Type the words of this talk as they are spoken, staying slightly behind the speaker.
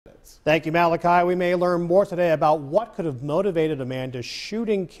Thank you, Malachi. We may learn more today about what could have motivated a man to shoot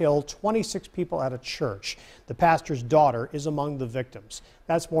and kill 26 people at a church. The pastor's daughter is among the victims.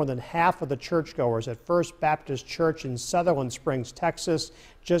 That's more than half of the churchgoers at First Baptist Church in Sutherland Springs, Texas,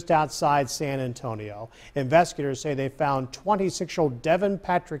 just outside San Antonio. Investigators say they found 26-year-old Devin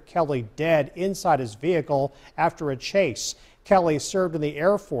Patrick Kelly dead inside his vehicle after a chase. Kelly served in the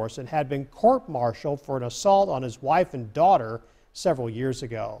Air Force and had been court-martialed for an assault on his wife and daughter several years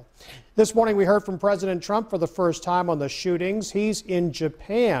ago. This morning we heard from President Trump for the first time on the shootings. He's in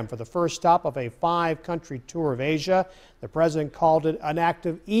Japan for the first stop of a 5-country tour of Asia. The president called it an act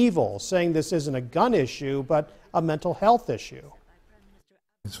of evil, saying this isn't a gun issue but a mental health issue.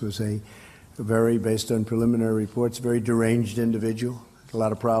 This was a very, based on preliminary reports, very deranged individual, a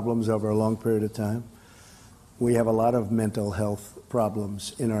lot of problems over a long period of time. We have a lot of mental health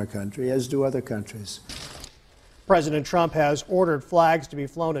problems in our country, as do other countries. President Trump has ordered flags to be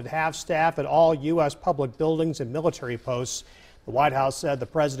flown at half-staff at all U.S. public buildings and military posts. The White House said the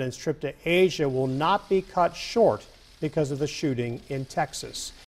president's trip to Asia will not be cut short because of the shooting in Texas.